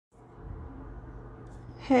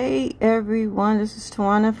Hey everyone, this is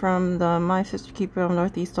Tawana from the My Sister Keeper of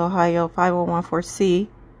Northeast Ohio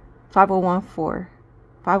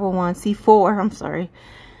 501c4 I'm sorry,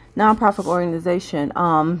 nonprofit organization.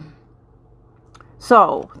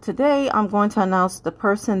 So today I'm going to announce the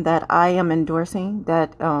person that I am endorsing,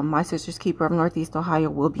 that My Sister's Keeper of Northeast Ohio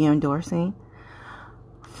will be endorsing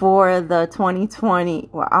for the 2020,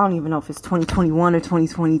 well, I don't even know if it's 2021 or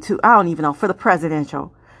 2022, I don't even know, for the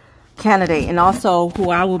presidential candidate, and also who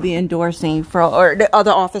I will be endorsing for or the other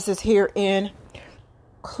offices here in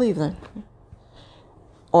Cleveland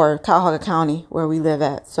or Cuyahoga County where we live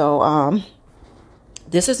at. So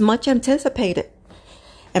this is much anticipated,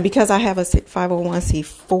 and because I have a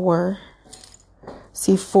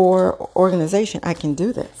 501c4 organization, I can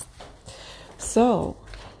do this. So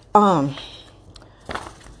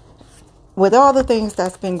with all the things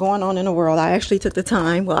that's been going on in the world, I actually took the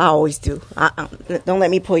time. Well, I always do. Don't let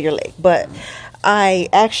me pull your leg. But I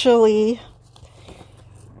actually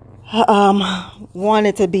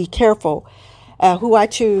wanted to be careful who I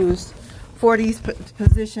choose for these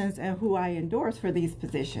positions and who I endorse for these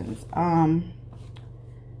positions.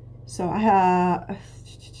 So I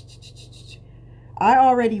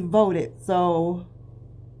already voted. So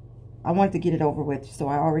I wanted to get it over with. So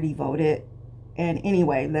I already voted. And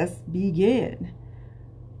anyway, let's begin.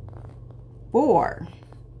 For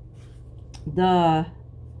the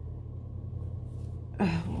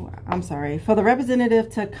representative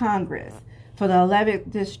to Congress for the 11th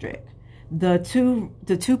district, the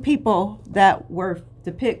two people that were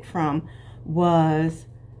to pick from was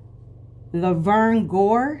Laverne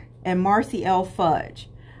Gore and Marcy L. Fudge.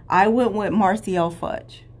 I went with Marcy L.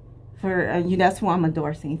 Fudge for that's who I'm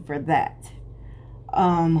endorsing for that.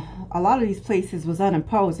 A lot of these places was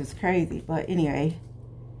unopposed. It's crazy. But anyway,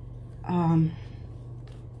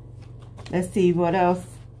 let's see what else.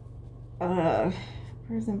 President,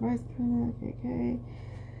 Vice President, okay.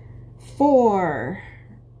 For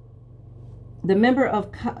the member of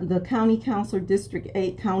the County Council District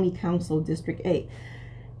 8, County Council District 8,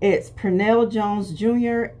 it's Pernell Jones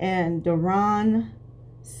Jr. and Deron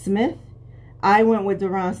Smith. I went with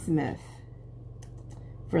Deron Smith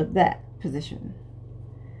for that position.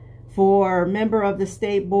 For member of the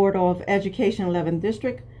State Board of Education 11th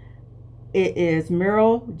District, it is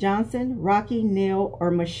Merrill Johnson, Rocky Neal, or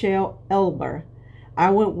Michelle Elber.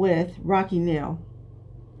 I went with Rocky Neal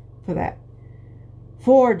for that.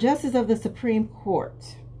 For Justice of the Supreme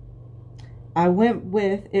Court, I went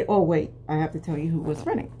with it. Oh, wait, I have to tell you who was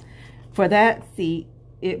running. For that seat,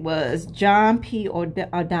 it was John P.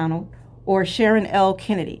 O'Donnell or Sharon L.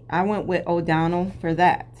 Kennedy. I went with O'Donnell for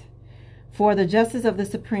that. For the Justice of the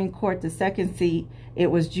Supreme Court, the second seat, it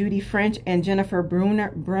was Judy French and Jennifer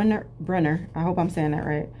Brunner. I hope I'm saying that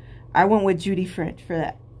right. I went with Judy French for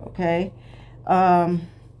that. Okay. Hang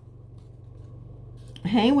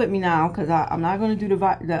with me now, because I'm not going to do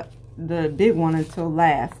the big one until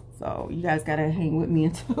last. So you guys got to hang with me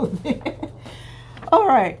until then. All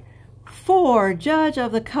right. For Judge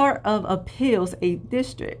of the Court of Appeals, 8th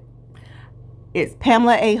District, it's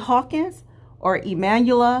Pamela A. Hawkins or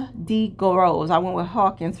Emanuela D. Goroz. I went with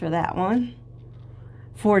Hawkins for that one.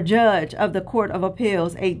 For Judge of the Court of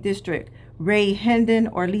Appeals, 8th District, Ray Hendon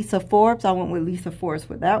or Lisa Forbes. I went with Lisa Forbes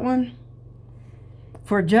for that one.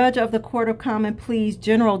 For Judge of the Court of Common Pleas,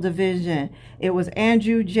 General Division, it was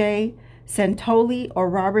Andrew J. Santoli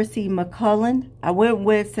or Robert C. McCullen. I went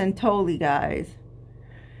with Santoli, guys.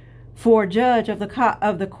 For Judge of the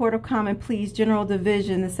Court of Common Pleas, General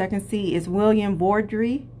Division, the second seat is William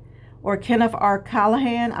Vordry or Kenneth R.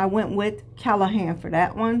 Callahan. I went with Callahan for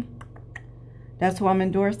that one. That's who I'm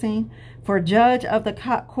endorsing. For Judge of the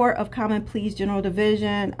Court of Common Pleas, General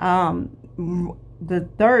Division, the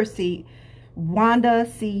third seat, Wanda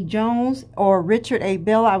C. Jones or Richard A.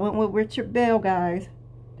 Bell. I went with Richard Bell, guys.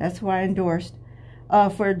 That's who I endorsed.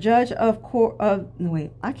 For Judge of Court of... No,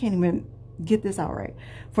 wait. I can't even get this out right.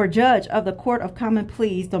 For Judge of the Court of Common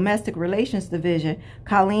Pleas, Domestic Relations Division,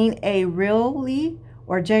 Colleen A. Riley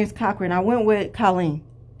or James Cochran. I went with Colleen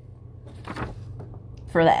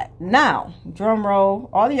for that. Now, drum roll.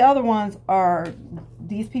 All the other ones are,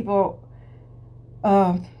 these people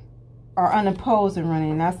are unopposed and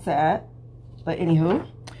running. That's sad. But anywho,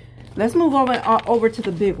 let's move over to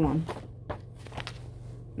the big one,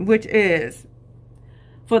 which is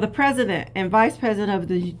for the President and Vice President of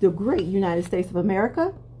the great United States of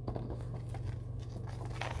America.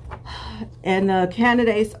 And the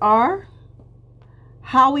candidates are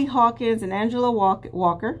Howie Hawkins and Angela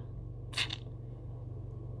Walker.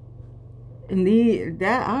 And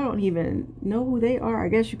I don't even know who they are. I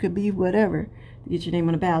guess you could be whatever to get your name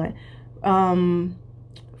on the ballot.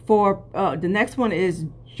 For the next one is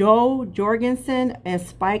Joe Jorgensen and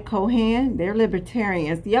Spike Cohen. They're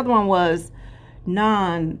libertarians. The other one was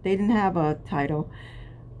they didn't have a title.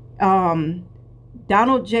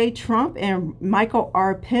 Donald J. Trump and Michael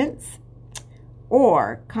R. Pence,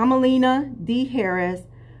 or Kamala D. Harris,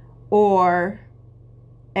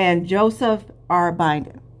 and Joseph R.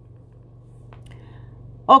 Biden.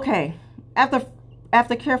 Okay,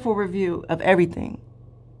 after careful review of everything,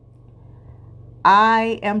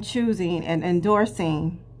 I am choosing and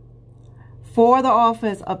endorsing for the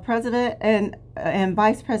office of President and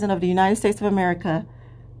Vice President of the United States of America,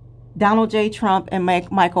 Donald J. Trump and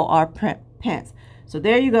Michael R. Pence. So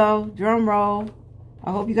there you go, drum roll.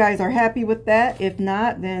 I hope you guys are happy with that. If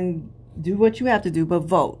not, then do what you have to do, but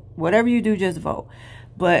vote. Whatever you do, just vote.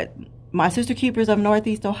 But my sister keepers of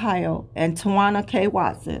Northeast Ohio and Tawana K.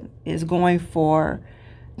 Watson is going for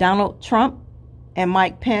Donald Trump and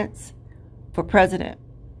Mike Pence for president,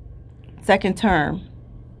 second term.